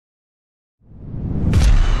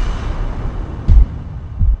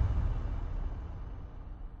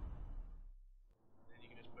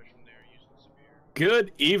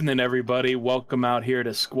Good evening, everybody. Welcome out here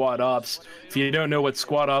to Squad Ops. If you don't know what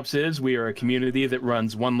Squad Ops is, we are a community that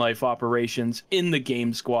runs One Life operations in the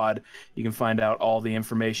game squad. You can find out all the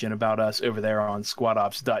information about us over there on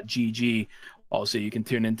squadops.gg. Also, you can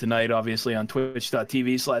tune in tonight, obviously, on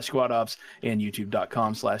twitch.tv/squadops and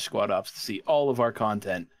youtube.com/squadops to see all of our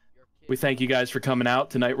content. We thank you guys for coming out.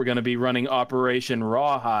 Tonight, we're going to be running Operation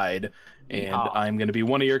Rawhide. And I'm going to be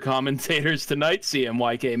one of your commentators tonight,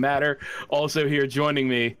 CMYK Matter. Also here joining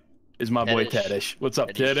me is my boy Tedish. What's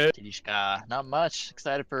up, Tedish? Not much.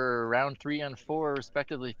 Excited for round 3 and 4,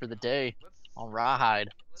 respectively, for the day on Rawhide.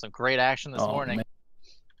 Some great action this morning.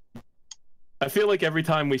 Man. I feel like every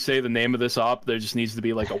time we say the name of this op, there just needs to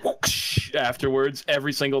be like a whoosh afterwards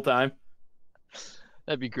every single time.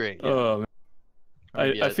 That'd be great. Yeah. Oh,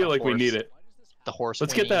 I feel like we need it. The horse.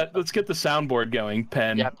 Let's get that. Let's get the soundboard going.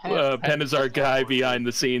 Penn. Yeah, Penn is our guy behind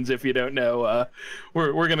the scenes. If you don't know,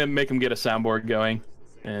 we're gonna make him get a soundboard going,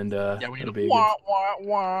 and yeah, we need a wah wah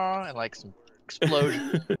wah and like some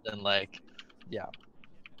explosions and like, yeah,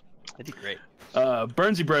 it'd be great.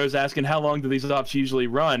 Burnsy Bros asking how long do these ops usually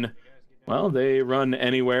run? Well, they run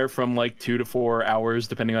anywhere from like 2 to 4 hours,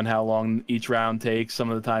 depending on how long each round takes. Some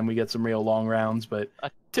of the time we get some real long rounds, but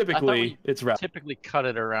typically it's round. Typically cut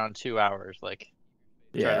it around 2 hours, like.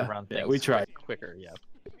 Yeah, we try quicker. Yeah.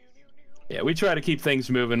 Yeah, we try to keep things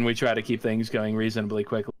moving. We try to keep things going reasonably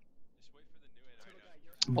quickly.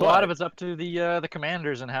 A lot of it's up to the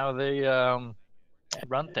commanders and how they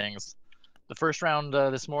run things. The first round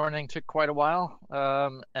this morning took quite a while,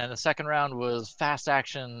 and the second round was fast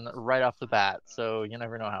action right off the bat. So you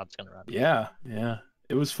never know how it's gonna run. Yeah, yeah.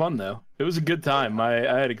 It was fun though. It was a good time. I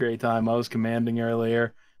had a great time. I was commanding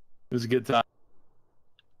earlier. It was a good time.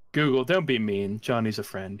 Google, don't be mean. Johnny's a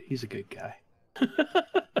friend. He's a good guy.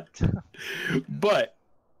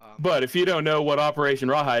 but if you don't know what Operation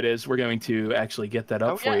Rawhide is, we're going to actually get that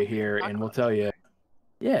up for you here, and we'll tell you.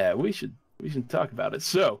 Yeah, we should talk about it.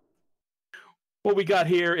 So, what we got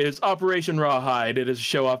here is Operation Rawhide. It is a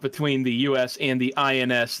show-off between the U.S. and the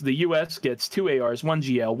INS. The U.S. gets 2 ARs, 1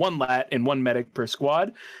 GL, 1 LAT, and 1 medic per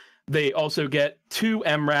squad. They also get 2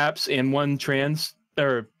 MRAPs and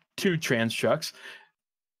 2 trans trucks.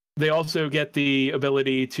 They also get the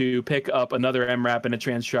ability to pick up another MRAP and a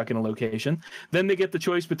trans truck in a location. Then they get the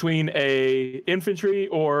choice between a infantry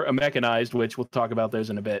or a mechanized, which we'll talk about those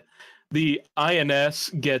in a bit. The INS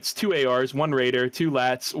gets 2 ARs, 1 Raider, 2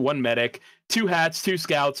 LATs, 1 medic, 2 hats, 2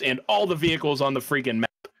 scouts, and all the vehicles on the freaking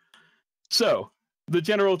map. So the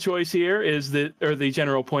general choice here is that, or the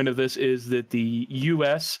general point of this is that the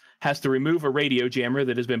US has to remove a radio jammer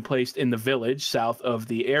that has been placed in the village south of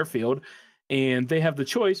the airfield. And they have the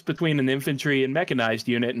choice between an infantry and mechanized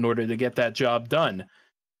unit in order to get that job done.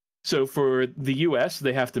 So for the US,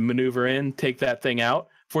 they have to maneuver in, take that thing out.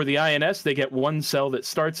 For the INS, they get 1 cell that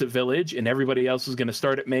starts at village, and everybody else is going to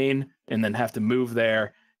start at main, and then have to move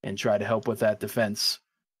there and try to help with that defense.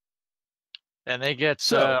 And they get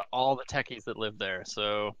all the techies that live there.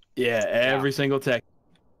 So yeah, every single tech.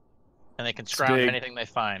 And they can scrounge anything they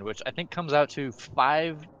find, which I think comes out to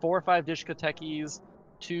 4 or 5 Dishka techies,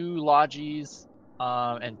 2 Logis,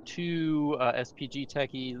 and 2 SPG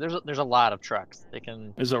techies. There's a lot of trucks.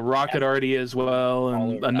 There's a rocket already as well,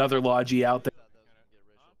 and another Logi out there.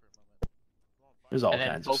 There's all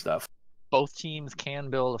kinds of stuff. Both teams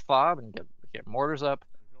can build a fob and get mortars up.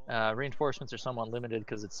 Reinforcements are somewhat limited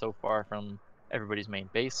because it's so far from everybody's main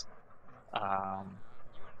base. Yeah,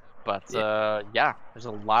 there's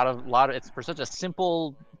a lot of. It's for such a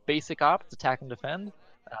simple, basic op. It's attack and defend. It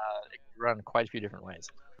can run quite a few different ways.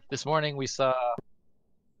 This morning we saw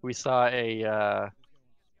a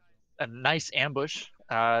nice ambush.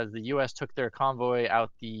 The U.S. took their convoy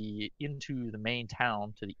out into the main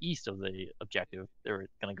town to the east of the objective. They were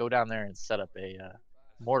going to go down there and set up a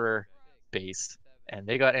mortar base, and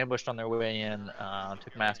they got ambushed on their way in.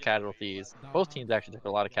 Took mass casualties. Both teams actually took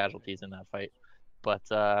a lot of casualties in that fight, but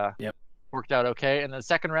worked out okay. And the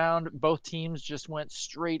second round, both teams just went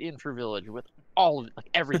straight in for village with all of it, like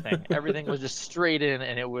everything. Everything was just straight in,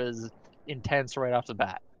 and it was intense right off the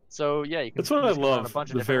bat. So yeah, you can. That's what I love. A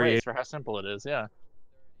bunch of different ways for how simple it is. Yeah.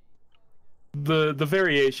 The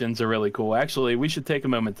variations are really cool. Actually, we should take a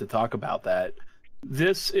moment to talk about that.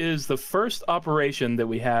 This is the first operation that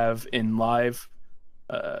we have in live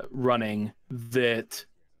running that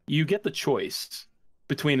you get the choice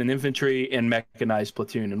between an infantry and mechanized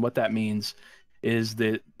platoon. And what that means is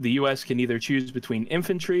that the U.S. can either choose between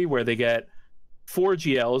infantry, where they get 4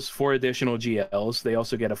 GLs, 4 additional GLs. They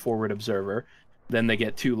also get a forward observer. Then they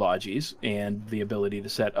get 2 Logis and the ability to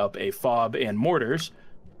set up a fob and mortars.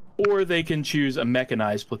 Or they can choose a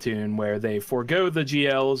mechanized platoon where they forego the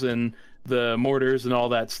GLs and the mortars and all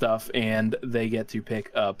that stuff, and they get to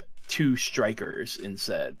pick up 2 strikers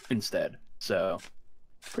instead. So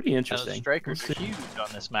pretty interesting. Now, the strikers are huge on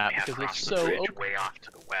this map because they're so open. Way off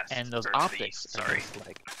to the west, and those optics are just,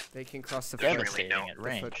 like, they can cross the devastating at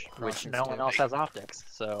range, which no one else has optics.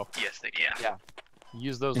 So yes, they can. Yeah,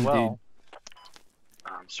 use those Indeed. well.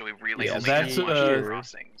 So we really Yeah, only that's, need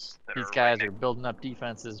crossings. These guys are building up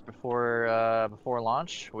defenses before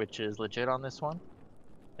launch, which is legit on this one.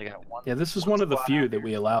 They got one. Yeah, this was one of the few that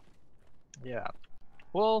we allowed. Yeah.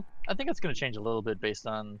 Well, I think it's going to change a little bit based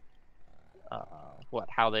on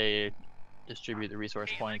how they distribute the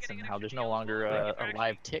resource points and how there's no longer a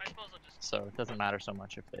live tick, so it doesn't matter so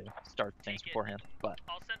much if they start things beforehand. But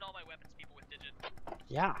I'll send all my weapons people with digit.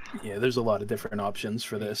 yeah, there's a lot of different options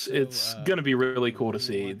for this. It's going to be really cool to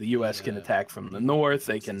see. The U.S. can attack from the north.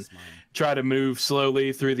 They can try to move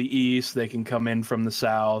slowly through the east. They can come in from the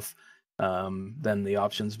south. Then the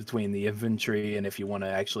options between the infantry and if you want to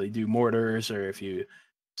actually do mortars, or if you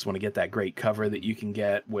just want to get that great cover that you can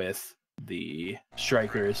get with the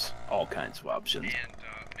strikers, all kinds of options.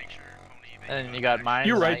 and then you got mines,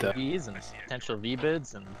 You're right, though. IEDs, and potential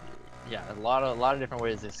VBIDs, and yeah, a lot of different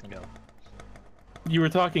ways this can go. You were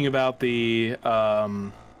talking about the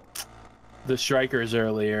strikers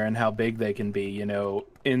earlier and how big they can be. You know,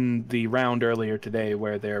 in the round earlier today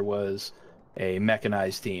where there was a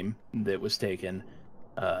mechanized team that was taken,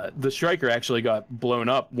 the striker actually got blown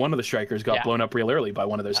up. One of the strikers got blown up real early by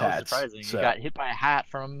one of those hats. Surprising. So, He got hit by a hat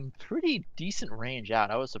from pretty decent range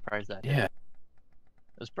out. I was surprised that. Yeah. It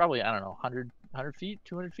was probably, I don't know, 100 feet,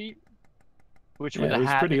 200 feet. Which Yeah, with it a was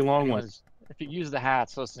hat, pretty if long you one. use- If you use the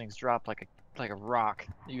hats, those things drop like a rock.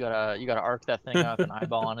 You gotta arc that thing up and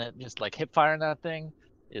eyeball on it. Just like hip firing that thing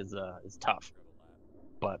is tough.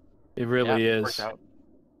 But it really yeah, it is. worked out.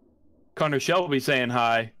 Connor Shelby saying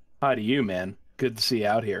hi. Hi to you, man. Good to see you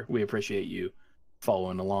out here. We appreciate you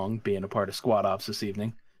following along, being a part of Squad Ops this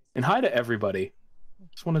evening. And hi to everybody.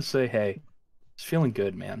 Just want to say hey. Just feeling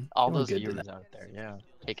good, man. All Feeling those good viewers tonight. out there, yeah,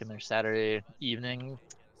 taking their Saturday evening,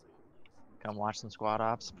 come watch some Squad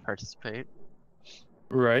Ops, participate.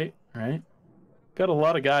 Right. Got a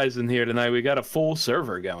lot of guys in here tonight. We got a full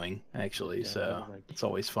server going, actually, so it's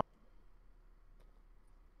always fun.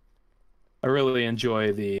 I really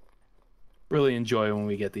enjoy when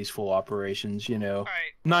we get these full operations, you know.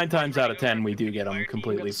 9 times out of 10 we do get them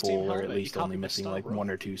completely full, or at least only missing like 1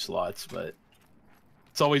 or 2 slots, but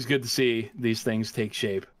it's always good to see these things take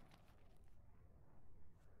shape.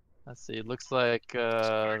 Let's see, it looks like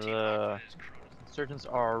the insurgents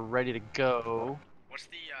are ready to go. What's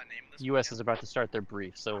the name of this? US is about to start their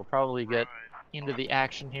brief, so we'll probably get into the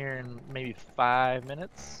action here in maybe 5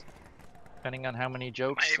 minutes, depending on how many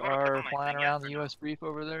jokes are flying around the US brief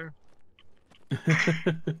over there.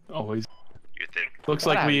 Always. You think? Looks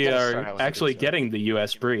like we are actually getting the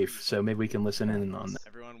US brief, so maybe we can listen in on that.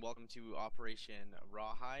 Everyone, welcome to Operation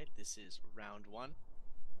Rawhide. This is round 1.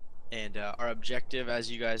 And our objective, as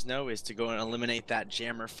you guys know, is to go and eliminate that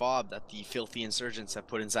jammer fob that the filthy insurgents have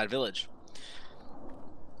put inside village.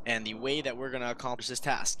 And the way that we're going to accomplish this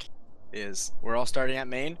task is we're all starting at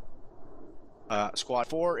main. Squad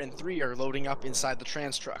 4 and 3 are loading up inside the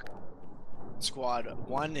trans truck. Squad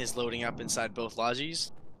 1 is loading up inside both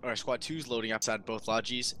lodges, or Squad 2 is loading up inside both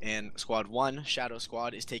lodges, and Squad 1, Shadow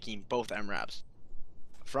Squad, is taking both MRAPs.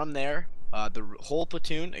 From there, the whole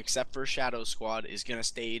platoon, except for Shadow Squad, is going to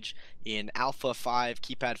stage in Alpha 5,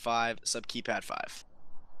 Keypad 5, Sub Keypad 5.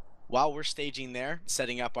 While we're staging there,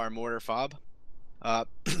 setting up our mortar fob,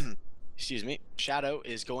 excuse me, Shadow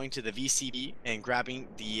is going to the VCB and grabbing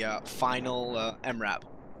the final MRAP.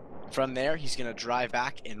 From there, he's going to drive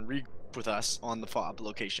back and regroup with us on the fob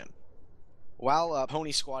location. While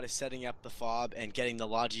Pony Squad is setting up the fob and getting the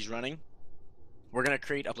lodges running, we're going to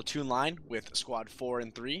create a platoon line with Squad 4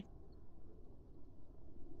 and 3.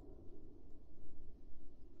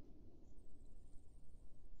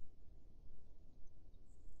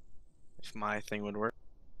 If my thing would work.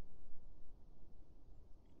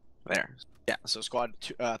 There. Yeah, so Squad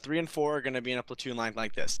 3 and 4 are going to be in a platoon line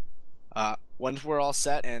like this. Once we're all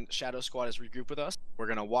set and Shadow Squad is regrouped with us, we're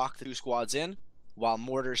going to walk the 2 squads in while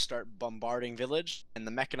mortars start bombarding village and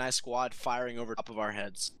the mechanized squad firing over top of our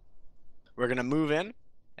heads. We're going to move in,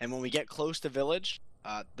 and when we get close to village,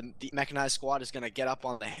 the mechanized squad is going to get up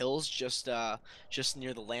on the hills just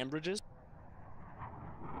near the land bridges.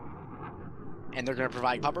 And they're going to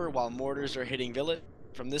provide cover while mortars are hitting village.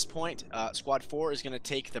 From this point, Squad 4 is going to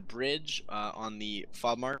take the bridge on the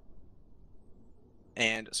fob mark,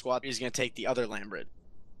 and Squad 3 is going to take the other land bridge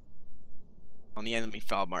on the enemy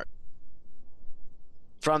fob mark.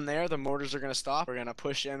 From there, the mortars are going to stop. We're going to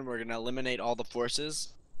push in. We're going to eliminate all the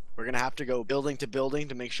forces. We're gonna have to go building to building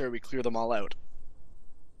to make sure we clear them all out.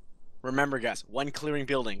 Remember, guys, when clearing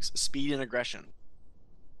buildings, speed and aggression.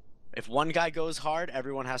 If one guy goes hard,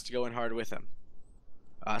 everyone has to go in hard with him.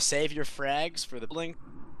 Save your frags for the building,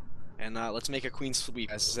 and let's make a queen sweep.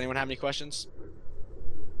 Does anyone have any questions?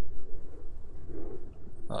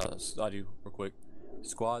 I do, real quick.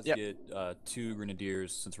 Squads get 2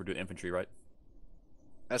 grenadiers since we're doing infantry, right?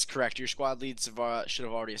 That's correct. Your squad leads should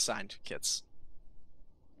have already assigned kits.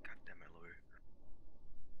 God damn it, Louis.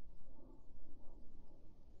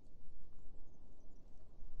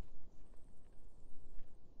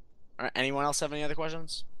 All right. Anyone else have any other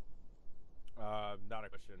questions? Not a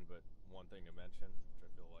question, but one thing to mention, which I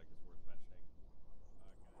feel like is worth mentioning.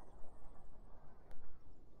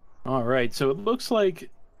 All right, so it looks like,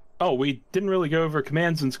 oh, we didn't really go over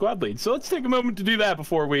commands and squad leads, so let's take a moment to do that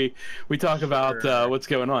before we talk about what's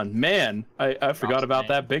going on. Man, I forgot about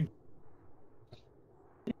that big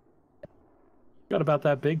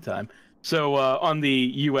time. So on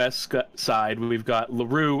the U.S. side, we've got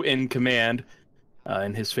LaRue in command,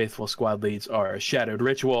 and his faithful squad leads are Shadowed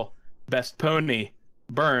Ritual, Best Pony,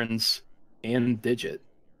 Burns, and Digit.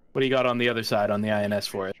 What do you got on the other side on the INS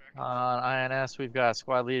for it? On INS, we've got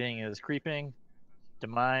squad leading is Creeping,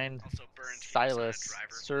 Demine, Silas,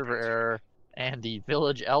 Server Error, and the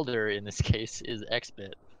Village Elder in this case is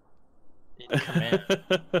Xbit. In command.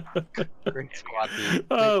 Great squad lead.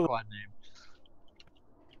 Great squad name.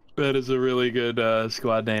 That is a really good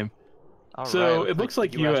squad name. All so right, it looks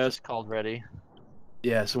like US US just called ready.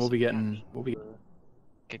 Yeah, so we'll be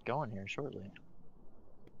get going here shortly.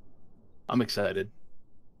 I'm excited.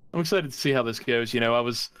 I'm excited to see how this goes. You know, I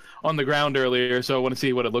was on the ground earlier, so I want to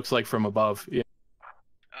see what it looks like from above. Yeah.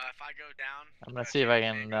 If I go down, I'm gonna see if I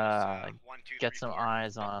can get some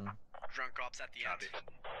eyes on. Drunk ops at the end.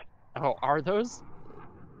 Oh, are those?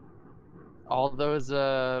 All those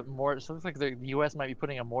mortar. So it looks like the U.S. might be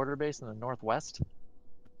putting a mortar base in the northwest,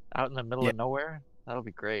 out in the middle of nowhere. That'll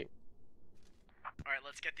be great. All right,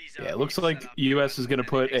 let's get these. Yeah, it looks like U.S. is going to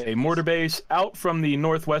put a mortar base out from the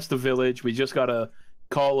northwest of Village. We just got a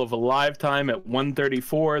call of a live time at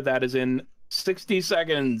 1:34. That is in 60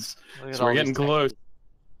 seconds. So we're getting close.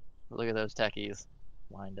 Look at those techies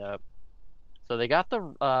lined up. So they got the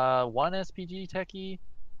one SPG techie.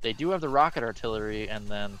 They do have the rocket artillery, and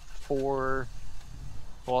then 4.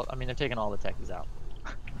 Well, I mean, they're taking all the techies out.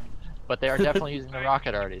 But they are definitely using the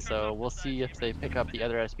rocket already, so we'll see if they pick up the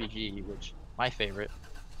other SPG, which my favorite.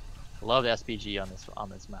 Love SPG on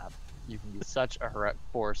this map. You can be such a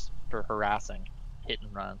force for harassing, hit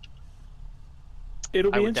and run.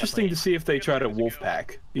 It'll be interesting to see if they try to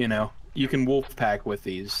wolfpack. You know, you can wolfpack with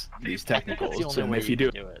these technicals, the and if you do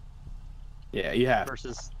it, yeah, you have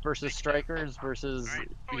versus strikers versus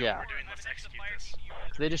yeah.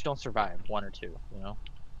 They just don't survive 1 or 2. You know.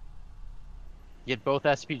 Get both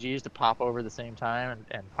SPGs to pop over the same time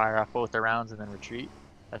and fire off both their rounds and then retreat.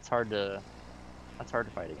 That's hard to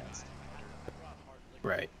fight against.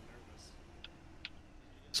 Right.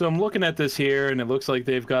 So I'm looking at this here, and it looks like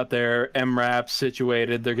they've got their MRAPs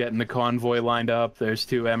situated. They're getting the convoy lined up. There's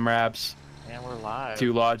 2 MRAPs. And we're live.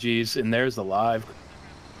 2 Logis, and there's the live.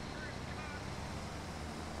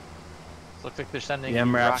 Looks like they're sending the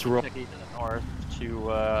MRAPs to the north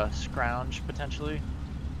to scrounge potentially.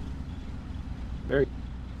 Very.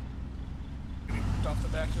 Off the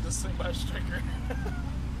back of this thing by a striker.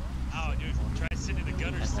 Oh, dude, try sitting in the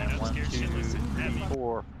gunners. And then I'm scared 1, 2, shitless. 3,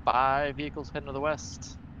 4, 5 vehicles heading to the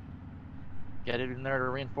west. Get it in there to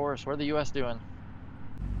reinforce. What are the U.S. doing?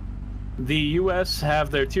 The U.S.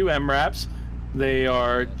 have their 2 MRAPs. They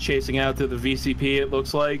are chasing out to the VCP, it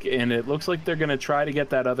looks like, and it looks like they're going to try to get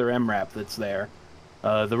that other MRAP that's there.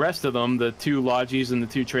 The rest of them, the 2 Logis and the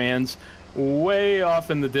 2 Trans, way off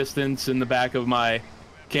in the distance in the back of my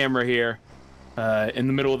camera here, in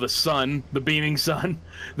the middle of the sun, the beaming sun,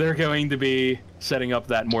 they're going to be setting up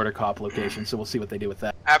that mortar cop location, so we'll see what they do with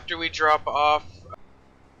that. After we drop off...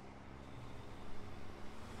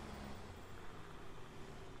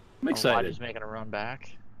 I'm excited. Lodge's making a run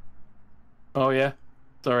back. Oh yeah?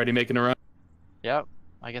 It's already making a run? Yep.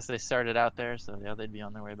 I guess they started out there, so yeah, they'd be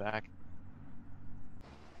on their way back.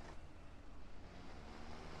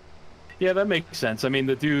 Yeah, that makes sense. I mean,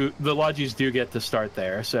 the Logis do get to start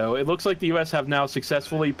there, so it looks like the U.S. have now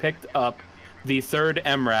successfully picked up the 3rd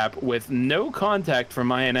MRAP with no contact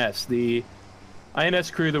from INS. The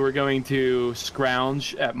INS crew that were going to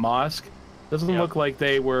scrounge at Mosque doesn't look like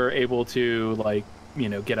they were able to, like, you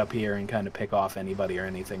know, get up here and kind of pick off anybody or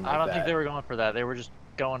anything like that. I don't think they were going for that. They were just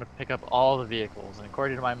going to pick up all the vehicles, and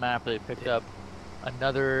according to my map, they picked up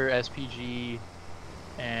another SPG,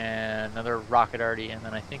 and another rocket arty, and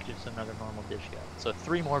then I think just another normal dish guy. So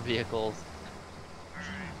 3 more vehicles.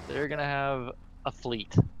 They're gonna have a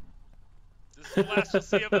fleet. This is the last you'll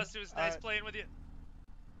see of us. It was nice playing with you.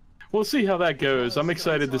 We'll see how that goes. I'm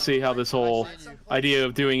excited to see how this whole idea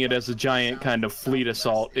of doing it as a giant kind of fleet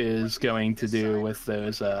assault is going to do with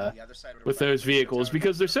those vehicles,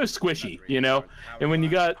 because they're so squishy, you know? And when you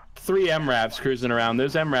got 3 MRAPs cruising around,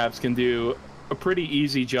 those MRAPs can do a pretty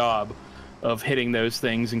easy job of hitting those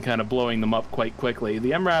things and kind of blowing them up quite quickly.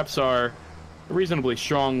 The MRAPs are a reasonably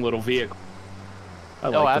strong little vehicle. I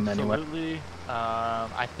like them anyway. Absolutely.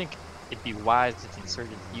 I think it'd be wise if the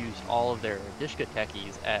insurgents use all of their Dishka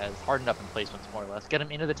techies as hardened up emplacements, more or less. Get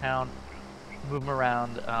them into the town, move them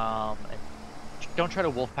around, and don't try to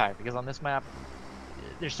wolf pack, because on this map,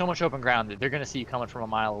 there's so much open ground that they're going to see you coming from a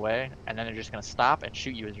mile away, and then they're just going to stop and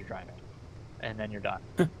shoot you as you're driving, and then you're done.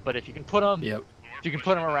 But if you can put them, if you can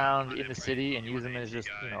put them around in the city and use them as just,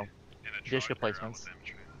 you know, Dishka placements.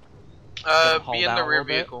 Be in the rear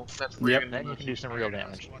vehicle. That's then you can do some real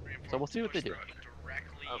damage. So we'll see what they do.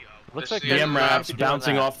 Looks like the MRAPs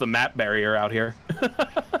bouncing off the map barrier out here.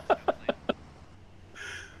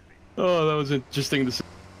 Oh, that was interesting to see.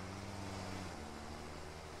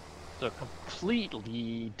 So a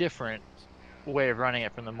completely different way of running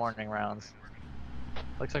it from the morning rounds.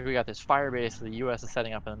 Looks like we got this fire base that the U.S. is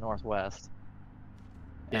setting up in the northwest.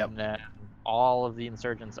 And then all of the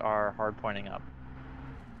insurgents are hard pointing up.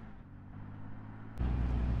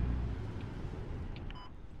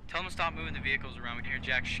 Tell them to stop moving the vehicles around. We can hear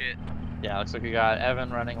jack shit. Yeah, looks like we got Evan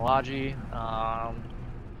running Logi.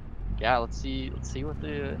 Yeah, let's see what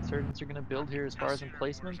the insurgents are gonna build here as far as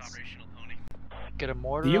emplacements. Get a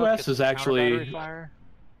mortar. The U.S. is actually.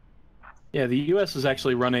 Yeah, the U.S. is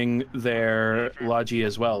actually running their Logi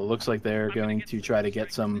as well. It looks like they're going to try to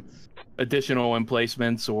get some additional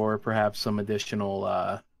emplacements or perhaps some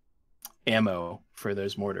additional ammo for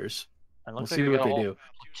those mortars. We'll see what they do.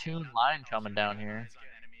 Platoon line coming down here.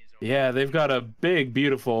 Yeah, they've got a big,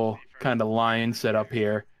 beautiful kind of line set up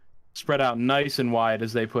here, spread out nice and wide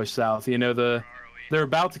as they push south. You know, they're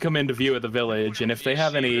about to come into view of the village, and if they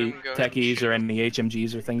have any techies or any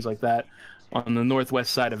HMGs or things like that on the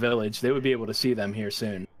northwest side of village, they would be able to see them here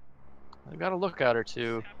soon. They've got a lookout or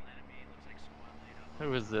two.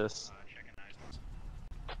 Who is this?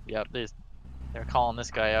 Yep, they're calling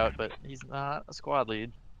this guy out, but he's not a squad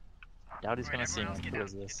lead. Doubt he's gonna see him. Who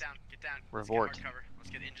is this? Revort. Let's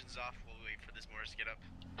get engines off while we wait for this mortars to get up.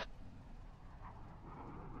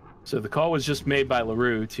 So the call was just made by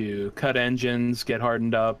LaRue to cut engines, get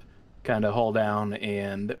hardened up, kind of haul down,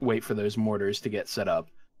 and wait for those mortars to get set up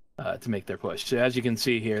to make their push. So as you can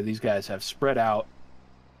see here, these guys have spread out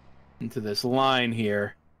into this line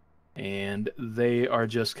here, and they are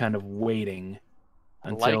just kind of waiting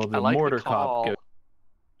until the mortar cop goes.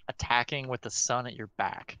 Attacking with the sun at your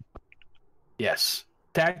back. Yes.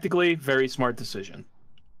 Tactically, very smart decision.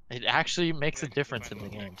 It actually makes a difference in the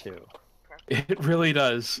game, too. It really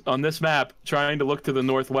does. On this map, trying to look to the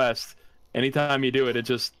northwest, anytime you do it, it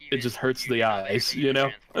just hurts the eyes, you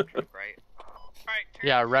know?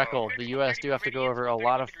 Yeah, Reckle, the U.S. do have to go over a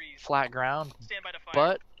lot of flat ground,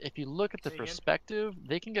 but if you look at the perspective,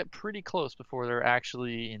 they can get pretty close before they're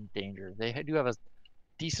actually in danger. They do have a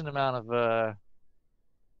decent amount of,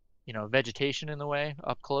 you know, vegetation in the way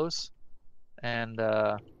up close. And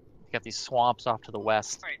you got these swamps off to the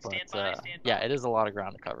west, but yeah, it is a lot of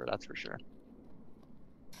ground to cover, that's for sure.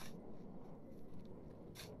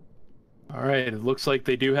 All right, it looks like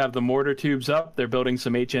they do have the mortar tubes up. They're building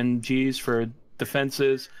some HMGs for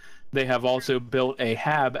defenses. They have also built a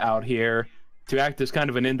hab out here to act as kind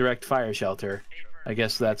of an indirect fire shelter. I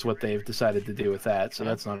guess that's what they've decided to do with that, so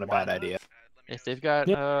that's not a bad idea. If they've got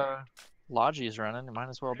Logis running, they might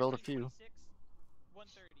as well build a few.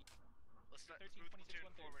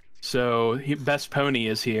 So Best Pony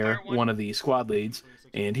is here, one of the squad leads,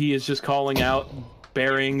 and he is just calling out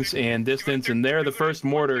bearings and distance, and there the first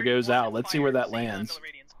mortar goes out. Let's see where that lands.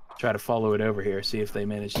 Try to follow it over here, see if they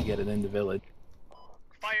manage to get it into village.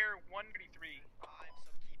 Fire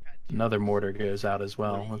 133. Another mortar goes out as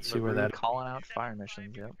well. Let's see where that. Calling out fire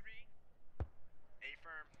missions. Yep.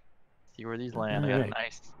 See where these land. I got a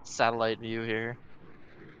nice satellite view here.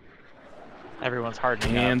 Everyone's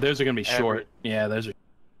hardening up. And those are gonna be short. Yeah, those are.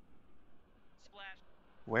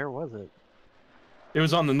 Where was it? It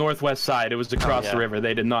was on the northwest side. It was across the river.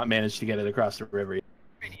 They did not manage to get it across the river.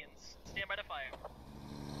 Stand by the fire.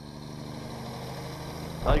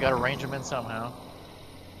 Well, you gotta range them in somehow.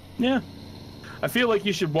 Yeah. I feel like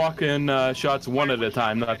you should walk in shots one at a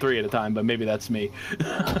time, not 3 at a time, but maybe that's me.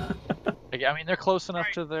 They I mean, they're close enough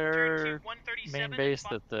to their main base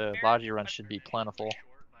that the Logi run should be plentiful.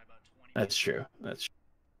 That's true. That's true.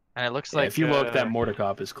 And it looks like if you look, that mortar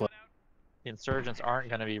cop is close. The insurgents aren't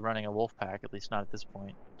going to be running a wolf pack, at least not at this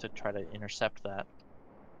point, to try to intercept that.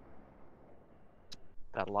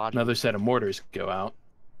 That Logi. Another set of mortars go out.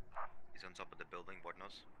 He's on top of the building, what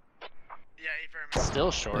knows? Yeah, very much.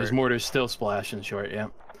 Still short. Those mortars still splashing short, yeah.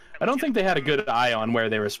 I don't think they had a good eye on where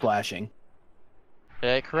they were splashing.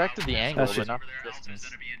 Yeah, it corrected the angle, but not the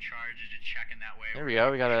distance. There we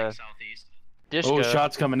go, we got a Dishka. Oh,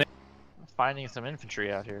 shots coming in. Finding some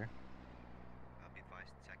infantry out here.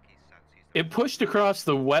 It pushed across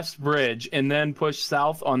the west bridge and then pushed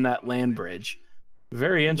south on that land bridge.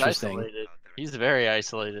 Very interesting. Isolated. He's very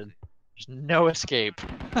isolated. There's no escape.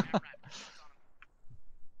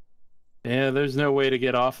 Yeah, there's no way to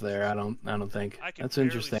get off there. I don't think. That's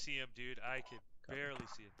interesting. I could barely see him, dude. I could barely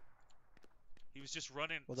see him. He was just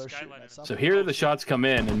running. So here are the shots come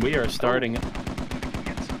in, and we are starting.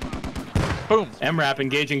 Boom. MRAP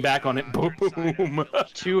engaging back on it. Boom.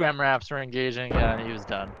 2 MRAPs were engaging, yeah, and he was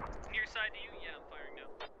done. Near side to you, yeah, I'm firing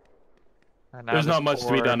now. And now There's not much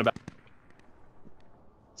to be done about it.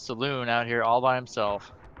 Saloon out here all by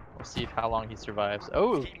himself. We'll see how long he survives.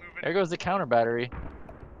 Oh, there goes the counter battery.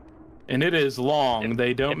 And it is long.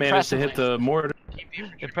 They don't manage to hit the mortar.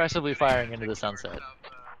 Impressively firing into the sunset.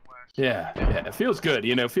 Yeah, it feels good.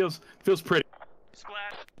 You know, feels pretty.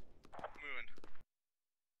 Splat. Moving.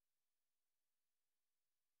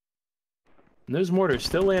 And those mortars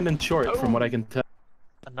still landing short, from what I can tell.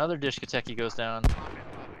 Another Dishkateki goes down.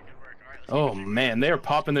 Oh man, they are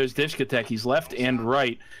popping those Dishkatekis left and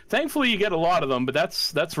right. Thankfully, you get a lot of them, but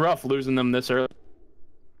that's rough losing them this early.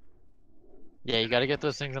 Yeah, you got to get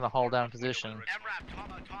those things in a hull down position. Top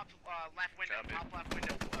left window, top left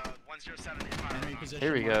window, 107.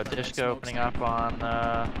 Here we go, Dishka opening up on.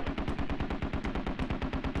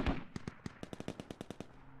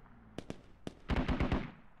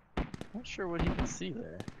 Not sure what he can see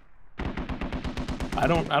there. I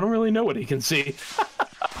don't really know what he can see.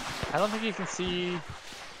 I don't think he can see.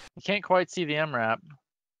 He can't quite see the MRAP.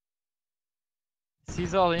 He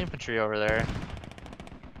sees all the infantry over there.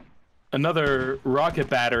 Another rocket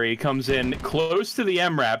battery comes in close to the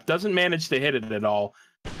MRAP, doesn't manage to hit it at all,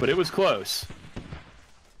 but it was close.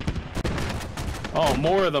 Oh,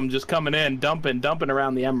 more of them just coming in, dumping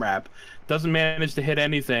around the MRAP. Doesn't manage to hit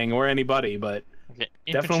anything or anybody, but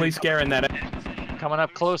definitely scaring that. Coming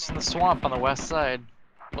up close in the swamp on the west side.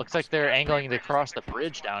 Looks like they're angling to cross the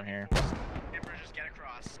bridge down here.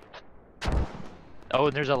 Oh,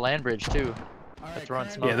 and there's a land bridge too.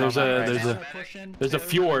 Yeah, there's a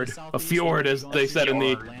fjord, as they said in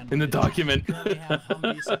the document.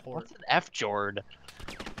 What's an F-jord?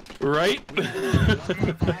 Right?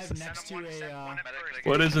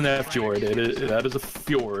 What is an F-jord? That is a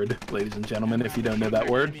fjord, ladies and gentlemen, if you don't know that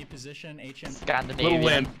word. Scandinavian. Little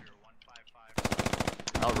land.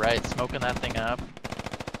 Alright, smoking that thing up.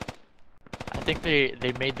 I think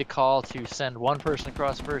they made the call to send one person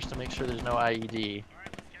across first to make sure there's no IED.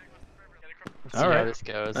 Let's see how this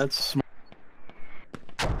goes. That's smart.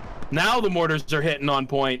 Now the mortars are hitting on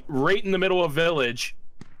point, right in the middle of village.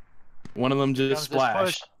 One of them just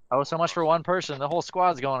splashed. Oh, so much for one person. The whole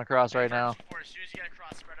squad's going across right now.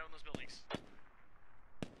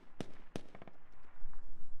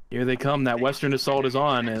 Here they come. That western assault is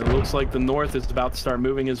on, and it looks like the north is about to start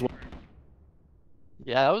moving as well.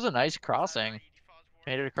 Yeah, that was a nice crossing.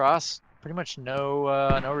 Made it across. Pretty much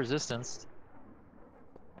no resistance.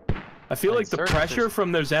 I feel like the pressure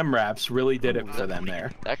from those MRAPs really did it for them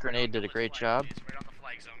there. That grenade did a great job.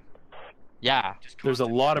 Yeah. There's a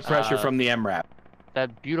lot of pressure from the MRAP.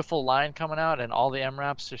 That beautiful line coming out and all the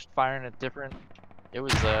MRAPs just firing at different. It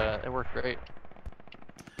worked great.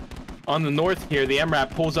 On the north here, the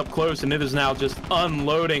MRAP pulls up close and it is now just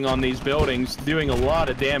unloading on these buildings, doing a lot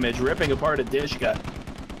of damage, ripping apart a Dishka.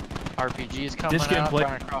 RPGs coming out,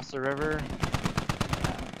 firing across the river.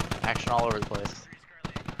 Action all over the place.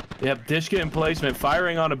 Yep, Dishka in placement,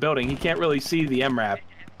 firing on a building. He can't really see the MRAP.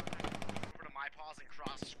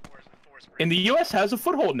 And the U.S. has a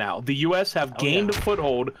foothold now. The U.S. have gained a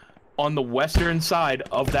foothold on the western side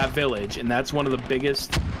of that village, and that's one of the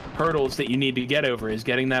biggest hurdles that you need to get over, is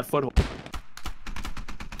getting that foothold.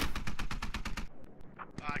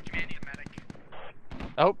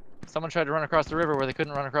 Oh, someone tried to run across the river where they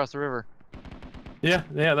couldn't run across the river. Yeah,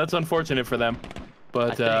 that's unfortunate for them.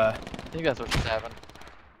 But I think that's what just happened.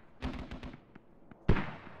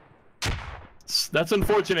 That's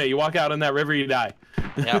unfortunate. You walk out in that river, you die.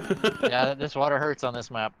 Yeah, this water hurts on this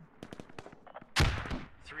map.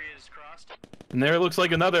 And there looks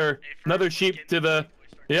like another sheep to the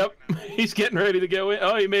Yep, he's getting ready to go in.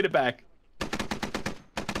 Oh, he made it back.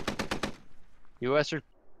 U.S. are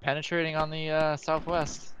penetrating on the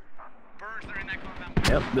southwest. Burns, they're in that compound.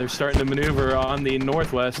 Yep, they're starting to maneuver on the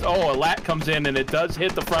northwest. Oh, a lat comes in and it does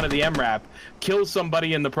hit the front of the MRAP. Kills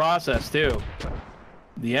somebody in the process, too.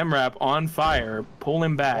 The MRAP on fire. Pull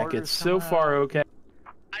him back. Mortars It's so far out. okay.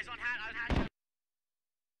 Eyes on hat.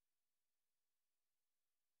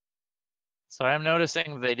 So I'm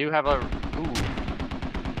noticing they do have a... Ooh.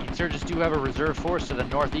 Insurgents do have a reserve force to the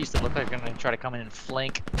northeast that look like they're going to try to come in and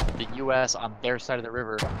flank the U.S. on their side of the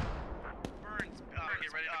river. Burns, get ready to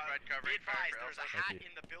provide cover. Be advised, there's a hat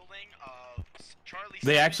in the building of Charlie.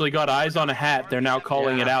 They actually got eyes on a hat. They're now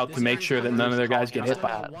calling it out to make sure that none of their guys get hit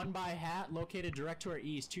by it. One by hat located direct to our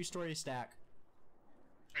east, 2-story stack.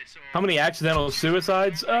 How many accidental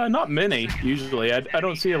suicides? Not many, usually. I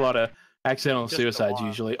don't see a lot of accidental suicides,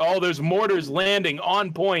 usually. Oh, there's mortars landing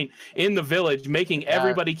on point in the village, making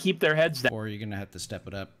everybody keep their heads down. Or you're going to have to step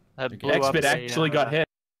it up. Expit actually got hit.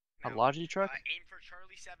 A Logi truck? Aim for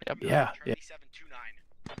Charlie 7. Yep. Yeah. Charlie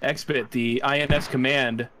 729. Expit, the INS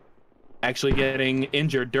command, actually getting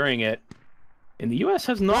injured during it. And the U.S.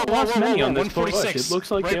 has not lost many on this push. It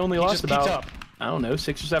looks like they only lost about, I don't know,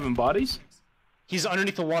 6 or 7 bodies. He's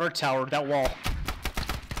underneath the water tower, that wall.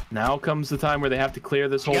 Now comes the time where they have to clear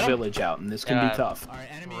this whole village out, and this can be tough. All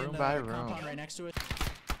right, enemy room in the by room. compound right next to it.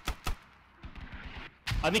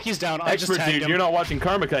 I think he's down. I just Expert tagged dude, him. you're not watching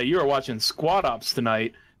Karmika, you are watching Squad Ops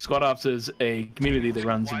tonight. Squad Ops is a community that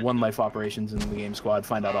runs One Life operations in the game squad.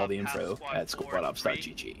 Find out all the info at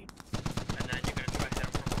squadops.gg. And then you're gonna try to hit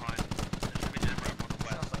him from behind. There should be Jim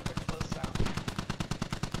right on the west.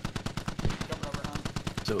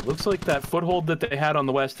 So it looks like that foothold that they had on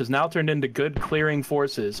the west has now turned into good clearing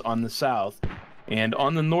forces on the south. And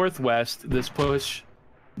on the northwest, this push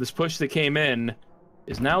that came in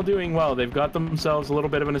is now doing well. They've got themselves a little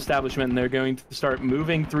bit of an establishment, and they're going to start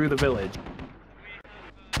moving through the village.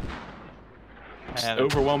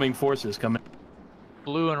 Overwhelming forces coming.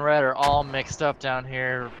 Blue and red are all mixed up down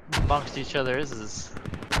here amongst each other. This is...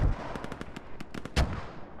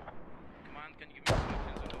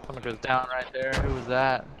 Someone goes down right there. Who was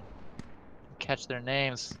that? Catch their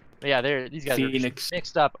names. But yeah, these guys Phoenix. are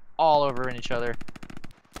mixed up all over in each other.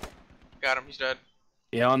 Got him. He's dead.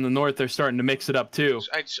 Yeah, on the north, they're starting to mix it up too.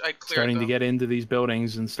 I cleared Starting to get into these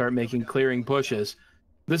buildings and start making clearing pushes.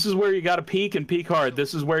 This is where you got to peek and peek hard.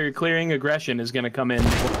 This is where your clearing aggression is going to come in.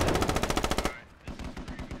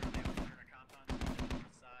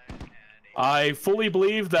 I fully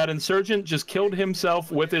believe that Insurgent just killed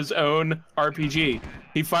himself with his own RPG.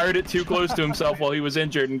 He fired it too close to himself while he was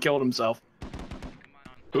injured and killed himself.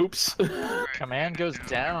 Oops. Command goes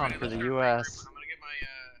down for the U.S.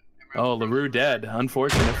 Oh, LaRue dead.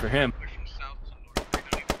 Unfortunate for him.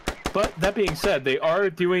 But that being said, they are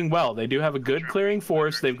doing well. They do have a good clearing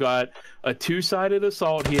force. They've got a two-sided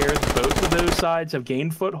assault here. Both of those sides have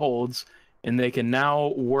gained footholds, and they can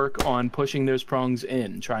now work on pushing those prongs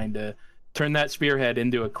in, trying to turn that spearhead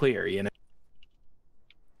into a clear, you know?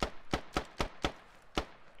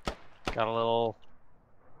 Got a little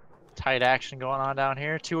tight action going on down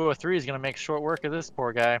here. 203 is going to make short work of this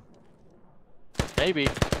poor guy. Maybe.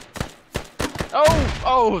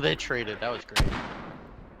 Oh, they traded. That was great.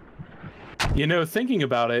 You know, thinking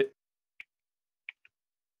about it,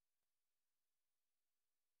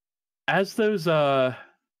 as those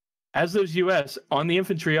US on the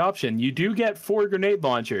infantry option, you do get 4 grenade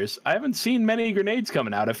launchers. I haven't seen many grenades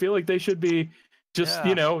coming out. I feel like they should be just,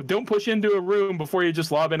 you know, don't push into a room before you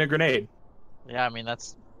just lob in a grenade. Yeah, I mean,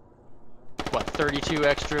 that's, what, 32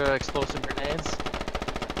 extra explosive grenades?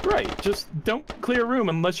 Right, just don't clear a room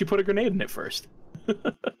unless you put a grenade in it first.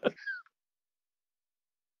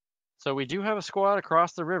 So we do have a squad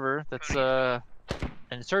across the river that's, an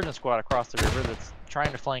insurgent squad across the river that's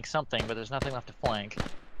trying to flank something, but there's nothing left to flank.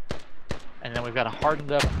 And then we've got a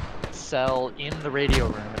hardened up cell in the radio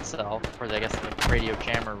room itself, or I guess the radio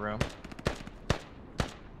jammer room.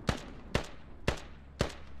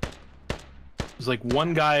 There's like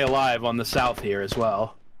one guy alive on the south here as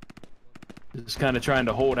well. Just kind of trying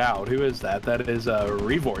to hold out. Who is that? That is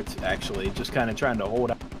Revort, actually. Just kind of trying to hold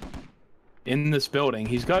out in this building.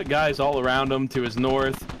 He's got guys all around him to his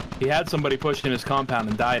north. He had somebody pushing his compound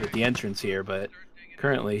and died at the entrance here, but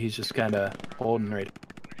currently he's just kind of holding right.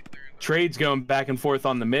 Trades going back and forth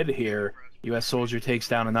on the mid here. U.S. soldier takes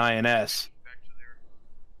down an INS.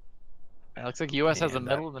 It looks like U.S. has the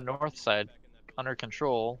middle of the north side under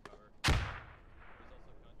control.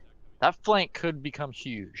 That flank could become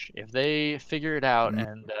huge if they figure it out.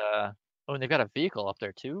 And oh, and they've got a vehicle up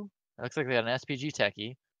there too. It looks like they got an SPG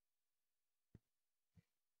techie.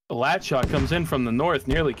 A lat shot comes in from the north,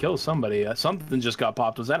 nearly kills somebody. Something just got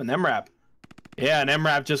popped. Was that an MRAP? Yeah, an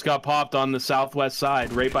MRAP just got popped on the southwest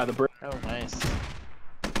side, right by the bridge. Oh, nice.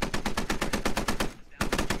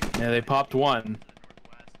 Yeah, they popped one.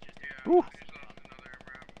 Whew.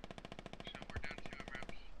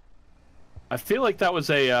 I feel like that was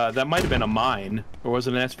a that might have been a mine, or was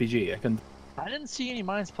it an SPG? I didn't see any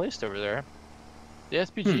mines placed over there. The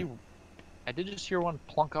SPG, I did just hear one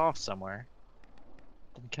plunk off somewhere.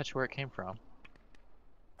 Didn't catch where it came from.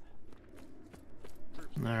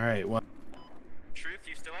 All right, well. Truth,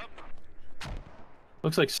 you still up?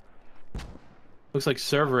 Looks like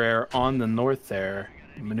server error on the north there,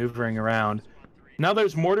 maneuvering around. Now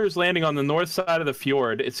there's mortars landing on the north side of the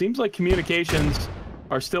fjord. It seems like communications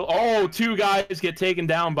are still. Oh, 2 guys get taken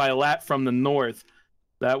down by a lat from the north.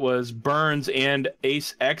 That was Burns and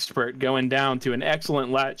Ace Expert going down to an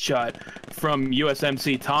excellent lat shot from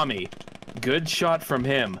USMC Tommy. Good shot from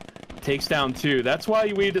him. Takes down 2. That's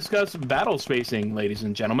why we discuss battle spacing, ladies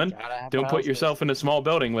and gentlemen. Don't put yourself in a small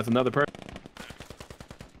building with another person.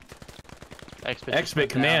 Expert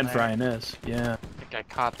command for INS. Yeah. I think I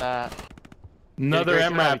caught that. Another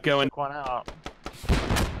MRAP going. One out.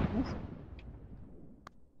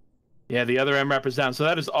 Yeah, the other MRAP is down. So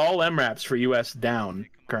that is all MRAPs for US down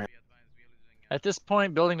currently. At this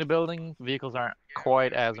point, building to building, vehicles aren't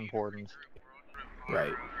quite as important.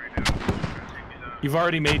 Right. You've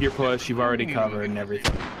already made your push, you've already covered and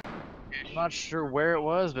everything. I'm not sure where it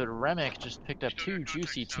was, but Remick just picked up 2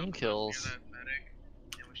 juicy team kills.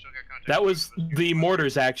 That was the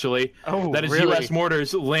mortars, actually. Oh, that is really? US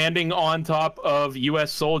mortars landing on top of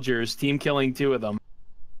US soldiers, team killing 2 of them.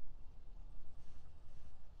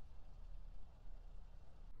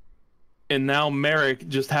 And now Merrick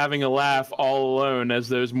just having a laugh all alone as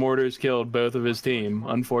those mortars killed both of his team.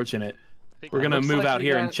 Unfortunate. We're gonna move out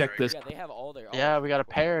here and check this. Yeah, they have all their. Yeah, we got a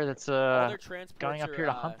pair that's going up are, here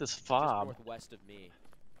to hunt this fob. Northwest of me.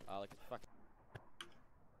 Like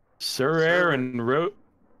Sir Air and Road.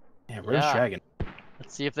 Yeah, Road Dragon.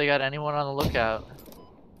 Let's see if they got anyone on the lookout.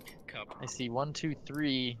 I see 1, 2,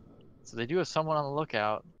 3. So they do have someone on the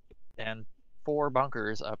lookout, and 4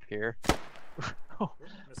 bunkers up here.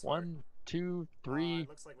 1, 2, 3.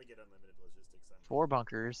 Looks like we get unlimited logistics then. 4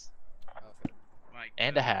 bunkers.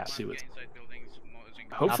 And a half. See what's...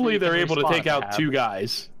 Hopefully they're able to take out 2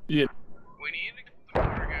 guys. Yeah. We need to get the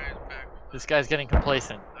mortar guys back. This guy's getting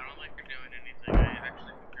complacent. I don't like they're doing anything. I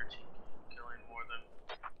actually think their team killing more than.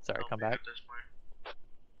 Sorry, come back. At this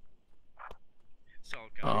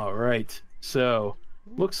point. All right. So,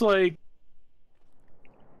 looks like.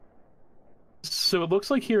 So it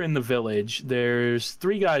looks like here in the village, there's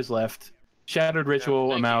 3 guys left. Shattered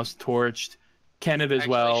Ritual, a mouse, torched. Kenneth as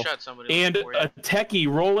well, and a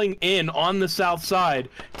techie rolling in on the south side.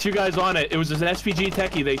 2 guys on it. It was an SPG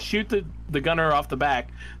techie. They shoot the gunner off the back.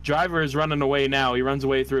 Driver is running away now. He runs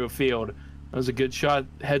away through a field. That was a good shot.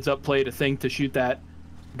 Heads up play to think to shoot that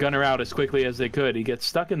gunner out as quickly as they could. He gets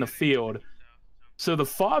stuck in the field. So the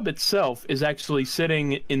fob itself is actually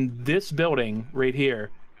sitting in this building right here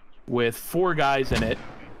with 4 guys in it.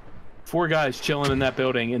 4 guys chilling in that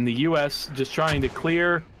building. And the US just trying to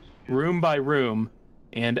clear room by room,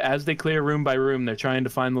 and as they clear room by room, they're trying to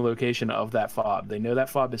find the location of that fob. They know that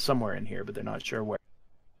fob is somewhere in here, but they're not sure where.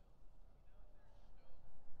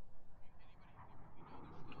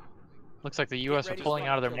 Looks like the US are pulling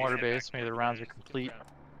out of their mortar base. Maybe the rounds are complete.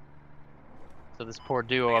 So this poor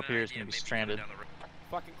duo up here is going to be stranded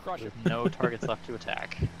with no targets left to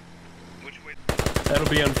attack. That'll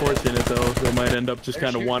be unfortunate, though. They might end up just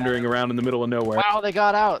kind of wandering around in the middle of nowhere. Wow, they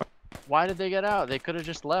got out! Why did they get out? They could have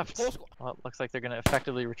just left. Well, it looks like they're going to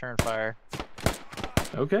effectively return fire.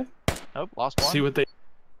 Okay. Nope, lost 1. See what they...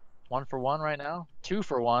 1 for 1 right now. 2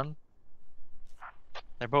 for 1.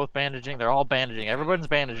 They're both bandaging. They're all bandaging. Everyone's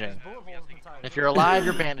bandaging. If you're alive,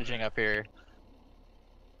 you're bandaging up here.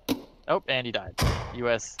 Oh, and he died.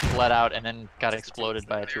 US let out and then got exploded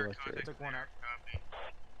by a 203.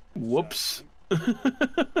 Whoops.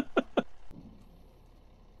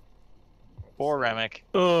 Poor Remick.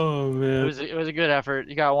 Oh man. It was a good effort.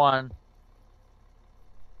 You got 1.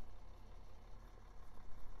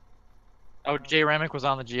 Oh, Jay Remick was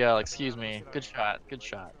on the GL. Excuse me. Good shot. Good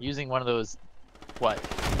shot. Using one of those, what?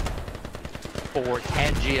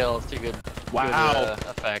 10 GLs to good. Wow. Good,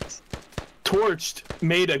 effect. Torched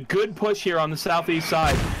made a good push here on the southeast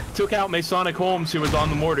side. Took out Masonic Holmes, who was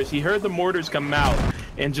on the mortars. He heard the mortars come out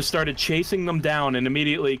and just started chasing them down and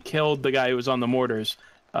immediately killed the guy who was on the mortars.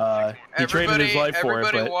 He traded his life for it,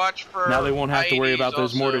 but now they won't have to worry about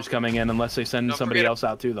those mortars coming in unless they send somebody else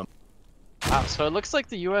out to them. So it looks like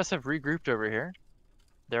the US have regrouped over here.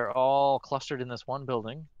 They're all clustered in this one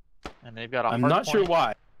building. And they've got a I'm not sure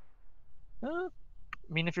why. I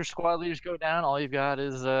mean, if your squad leaders go down, all you've got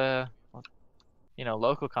is, you know,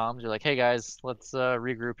 local comms. You're like, hey guys, let's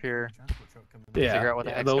regroup here. Yeah, Figure out what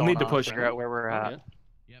the heck's they'll going need to on, push. figure out where we're at.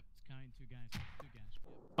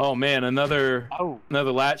 Oh man, another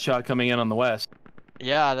lat shot coming in on the west.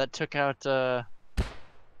 Yeah, that took out. That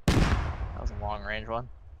was a long range one.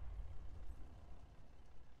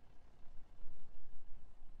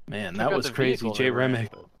 Man, that was crazy. Jay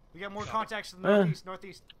Remick. We got more contacts to the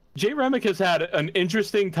northeast. Jay Remick has had an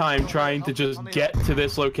interesting time trying to just get to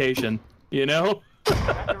this location. You know.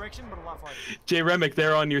 That direction, but a lot farther. Jay Remick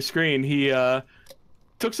there on your screen. He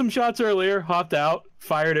took some shots earlier, hopped out,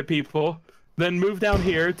 fired at people, then moved down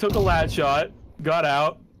here, took a lat shot, got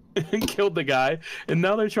out, and killed the guy. And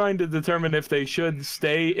now they're trying to determine if they should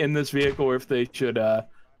stay in this vehicle or if they should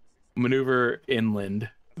maneuver inland.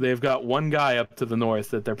 They've got one guy up to the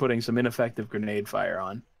north that they're putting some ineffective grenade fire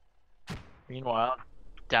on. Meanwhile,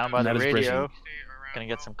 down by the radio, gonna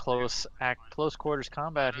get some close quarters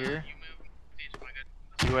combat here.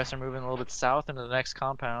 U.S. are moving a little bit south into the next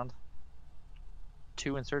compound.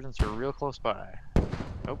 2 insurgents are real close by.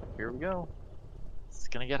 Oh, here we go. It's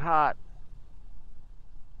gonna get hot.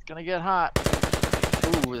 It's gonna get hot.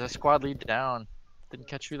 Ooh, the squad lead down. Didn't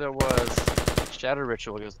catch who that was. Shadow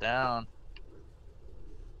Ritual goes down.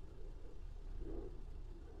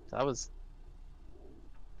 That was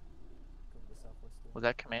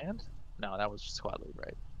that command? No, that was squad lead,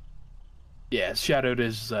 right? Yeah, Shadowed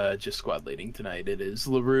is just squad leading tonight. It is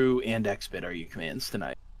LaRue and Xbit are your commands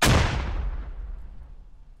tonight.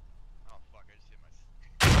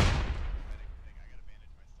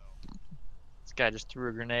 This guy just threw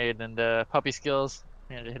a grenade and puppy skills.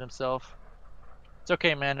 Managed to hit himself. It's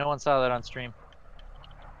okay, man. No one saw that on stream.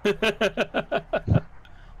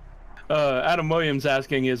 Adam Williams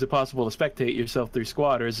asking, is it possible to spectate yourself through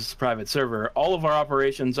squad, or is this a private server? All of our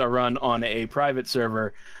operations are run on a private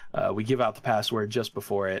server. We give out the password just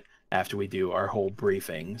before it, after we do our whole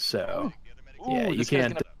briefing. So, yeah, you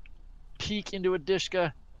can't peek into a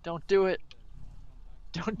Dishka. Don't do it.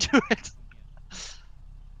 Don't do it.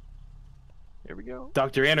 Here we go.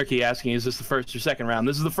 Dr. Anarchy asking, is this the first or second round?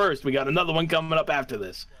 This is the first. We got another one coming up after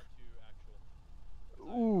this.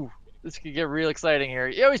 Ooh. This could get real exciting here.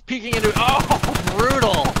 Yo, he's peeking into. Oh,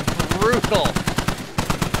 brutal, brutal.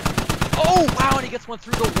 Oh, wow, and he gets one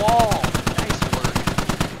through the wall. Nice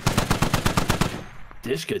work.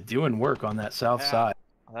 Dishka doing work on that south side.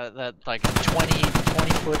 That like 20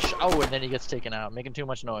 push. Oh, and then he gets taken out, making too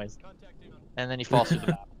much noise, and then he falls through the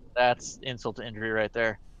map. That's insult to injury right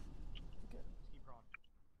there.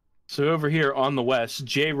 So over here on the west,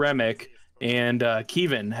 Jay Remick and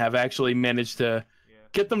Kevin have actually managed to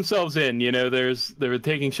get themselves in. You know, they were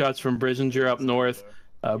taking shots from Brisinger up north.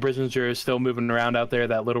 Brisinger is still moving around out there,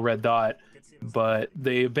 that little red dot. But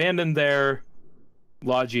they abandoned their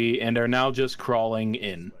logi and are now just crawling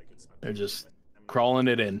in. They're just crawling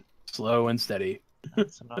it in, slow and steady.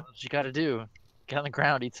 That's what you gotta do. Get on the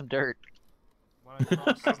ground, eat some dirt.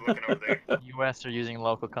 U.S. are using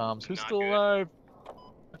local comms. Who's still alive?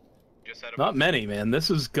 Not many, man. This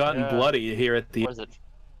has gotten bloody here at the... What is it?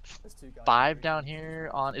 5 down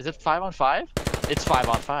here on... Is it 5 on 5? It's 5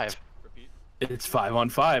 on 5. It's 5 on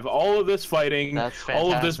 5. All of this fighting,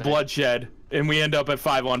 all of this bloodshed, and we end up at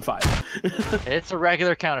 5 on 5. It's a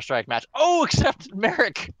regular Counter-Strike match. Oh, except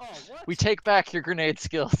Merrick! We take back your grenade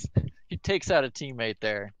skills. He takes out a teammate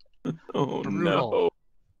there. Oh, brutal. No.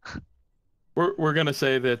 We're gonna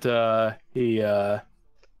say that he... I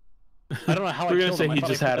don't know how we're gonna say he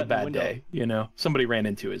just had a bad day. You know, somebody ran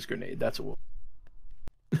into his grenade. That's a...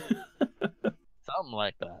 Something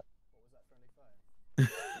like that.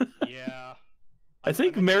 Yeah. I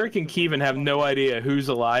think Merrick and Kevin have no idea who's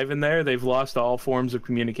alive in there. They've lost all forms of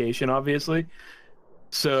communication, obviously.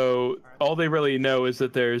 So all they really know is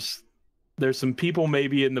that there's some people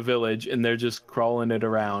maybe in the village, and they're just crawling it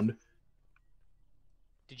around.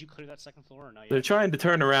 Did you clear that second floor or not yet? They're trying to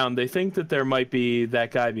turn around. They think that there might be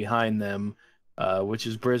that guy behind them, which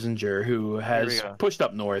is Brisinger, who has pushed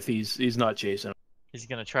up north. He's not chasing them. He's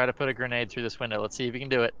gonna try to put a grenade through this window. Let's see if he can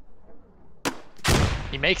do it.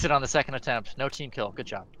 He makes it on the second attempt. No team kill. Good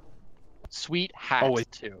job. Sweet hat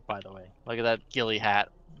too, by the way. Look at that ghillie hat.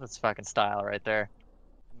 That's fucking style right there.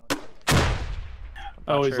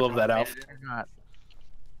 I always love that outfit.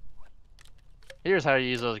 Here's how you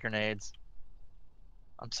use those grenades.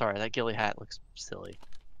 I'm sorry, that ghillie hat looks silly.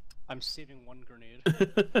 I'm saving one grenade.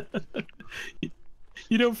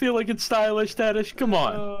 You don't feel like it's stylish, Tadish? Come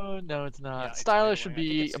on. Oh, no, it's not. Yeah, stylish would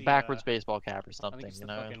be a backwards baseball cap or something, you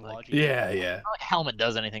know? Like, yeah. Not like helmet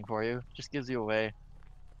does anything for you. Just gives you away.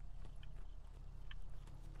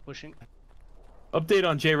 Pushing. Update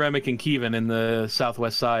on J. Remick and Kevin in the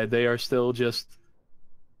southwest side. They are still just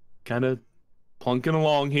kind of plunking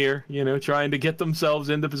along here, you know, trying to get themselves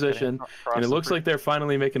into position. And it looks like they're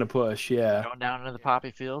finally making a push, yeah. Going down into the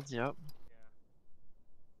poppy fields, yep.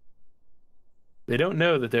 They don't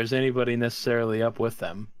know that there's anybody necessarily up with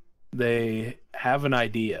them. They have an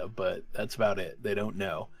idea, but that's about it. They don't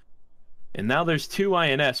know. And now there's 2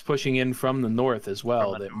 INS pushing in from the north as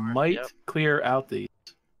well that might clear out these.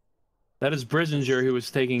 That is Brisinger, who was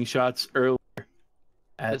taking shots earlier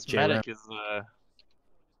at this medic is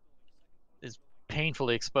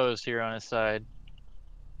painfully exposed here on his side.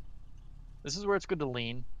 This is where it's good to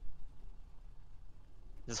lean.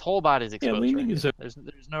 His whole body's exposed. Yeah, leaning is there's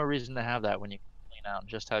no reason to have that when you lean out and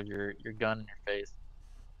just have your gun in your face.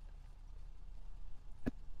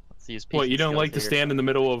 Let's see his What, you don't like to here. stand in the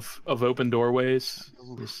middle of open doorways?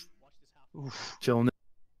 Just chilling.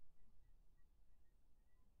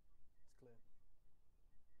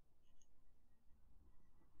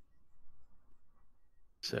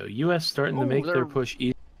 So U.S. starting to make their push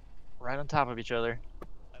east. Right on top of each other.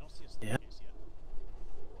 Yeah.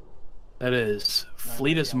 That is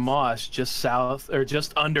Fleetus Moss just south or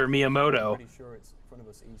just under Miyamoto. Pretty sure it's in front of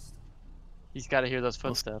us east. He's got to hear those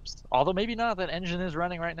footsteps. Although maybe not. That engine is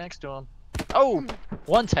running right next to him. Oh,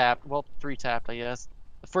 1 tap. Well, 3 tapped, I guess.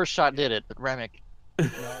 The first shot did it, but Remick.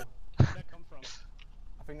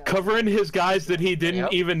 Covering his guys that he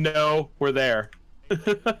didn't even know were there.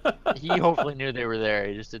 He hopefully knew they were there.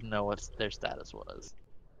 He just didn't know what their status was.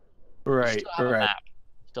 Right, right.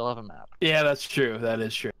 Still have a map. Yeah, that's true. That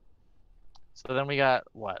is true. So then we got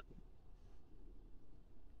what?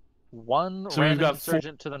 1 random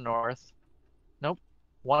insurgent to the north. Nope.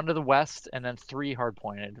 1 to the west, and then 3 hard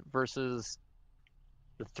pointed versus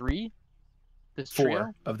the 3. This 4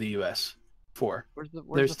 trio? of the U.S. 4. Where's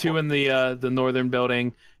There's the 2 4? in the northern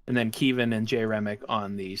building, and then Kevin and J. Remick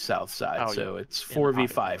on the south side. Oh, so yeah. it's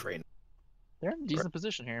 4v5 right now. They're in a decent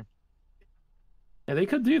position here. Yeah, they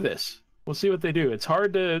could do this. We'll see what they do. It's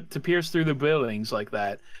hard to pierce through the buildings like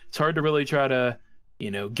that. It's hard to really try to,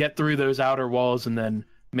 you know, get through those outer walls and then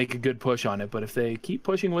make a good push on it. But if they keep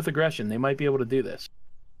pushing with aggression, they might be able to do this.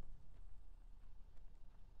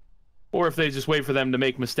 Or if they just wait for them to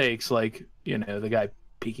make mistakes, like, you know, the guy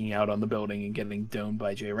peeking out on the building and getting domed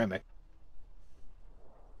by J. Remick.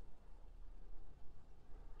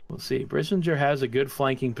 We'll see. Brisinger has a good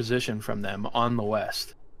flanking position from them on the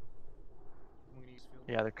west.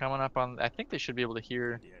 Yeah, they're coming up on. I think they should be able to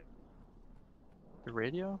hear the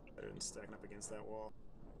radio. Stacking up against that wall.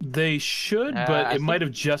 They should, but it might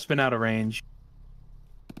have just been out of range.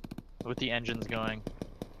 With the engines going.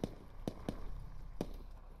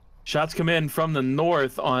 Shots come in from the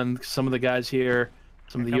north on some of the guys here.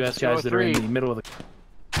 Some of the U.S. guys that are in the middle of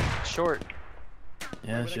the... Short.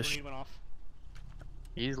 Yeah, it's just...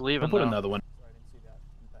 He's leaving, I'll put though. another one.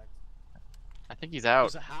 I think he's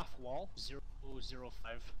out. There's a half wall,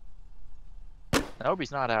 005. Nope,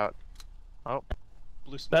 he's not out. Oh.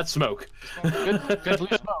 Blue smoke. That's smoke. Good blue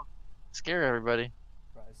smoke. Scare everybody.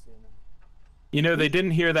 You know, they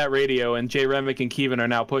didn't hear that radio, and J. Remick and Kevin are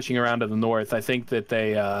now pushing around to the north. I think that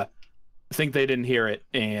they didn't hear it,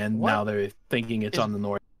 and now they're thinking it's on the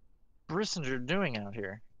north. Brisinger doing out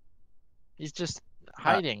here? He's just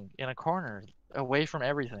hiding in a corner, away from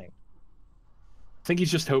everything. I think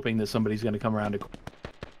he's just hoping that somebody's going to come around.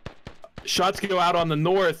 Shots go out on the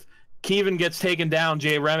north. Kevin gets taken down.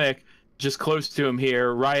 J. Remick just close to him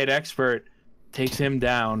here. Riot Expert takes him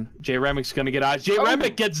down. J. Remick's going to get eyes. J.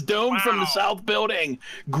 Remick gets domed from the south building.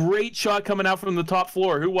 Great shot coming out from the top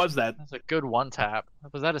floor. Who was that? That's a good 1 tap.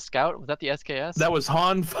 Was that a scout? Was that the SKS? That was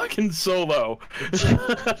Han fucking Solo.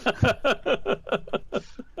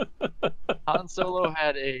 Han Solo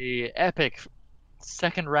had a epic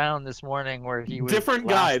 2nd round this morning where he was different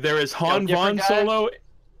guy. There is Han Von Solo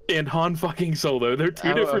and Han fucking Solo. They're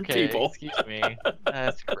 2 different people. Excuse me.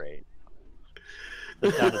 That's great.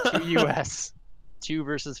 It's down to 2 US. 2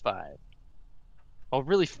 versus 5. Well,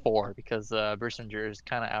 really 4 because Brisinger is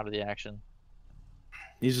kind of out of the action.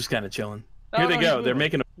 He's just kind of chilling. Here they go. They're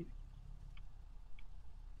making a...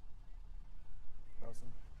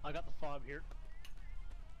 I got the fob here.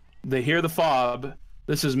 They hear the fob.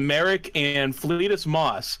 This is Merrick and Fleetus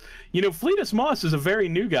Moss. You know, Fleetus Moss is a very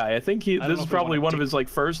new guy. I think this is probably one of his like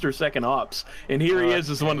 1st or 2nd ops. And here he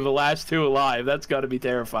is one of the last 2 alive. That's got to be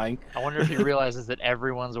terrifying. I wonder if he realizes that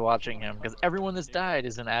everyone's watching him because everyone that's died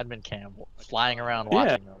is an admin cam flying around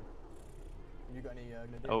watching them. You got any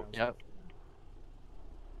oh, yep.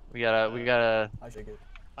 We got a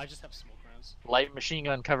I just have smoke rounds. Light machine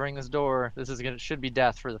gun covering this door. This is should be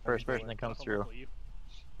death for the first person that comes through.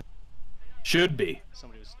 Should be.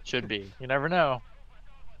 Should be. You never know.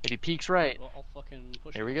 Maybe peaks right. Well, I'll fucking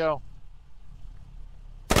push Here it. we go.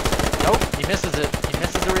 Nope, he misses it. He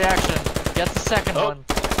misses the reaction. Gets the second one.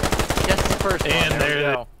 Gets the first one. And there we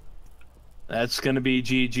go. That's going to be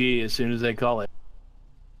GG as soon as they call it.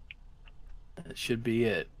 That should be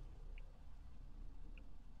it.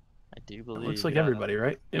 I do believe. Looks like everybody,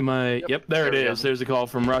 right? Am I? Yep, there it is. There's a call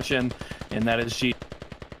from Russian, and that is G.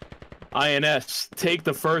 INS take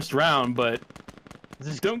the first round, but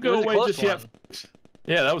don't go away just yet.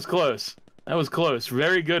 Yeah, that was close. That was close.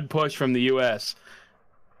 Very good push from the U.S.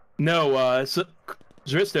 No,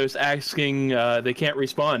 Zristos asking they can't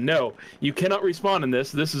respawn. No, you cannot respawn in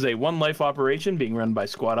this. This is a one-life operation being run by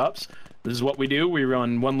Squad Ops. This is what we do. We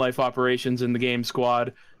run one-life operations in the game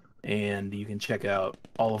Squad, and you can check out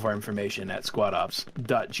all of our information at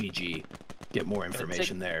squadops.gg. Get more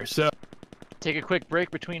information there. So, take a quick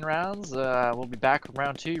break between rounds. We'll be back with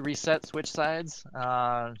round 2. Reset, switch sides.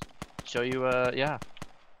 Show you, yeah,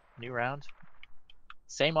 new round.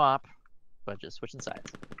 Same op, but just switching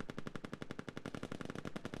sides.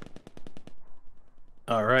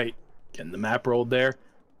 All right, getting the map rolled there.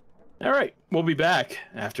 All right, we'll be back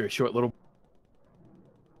after a short little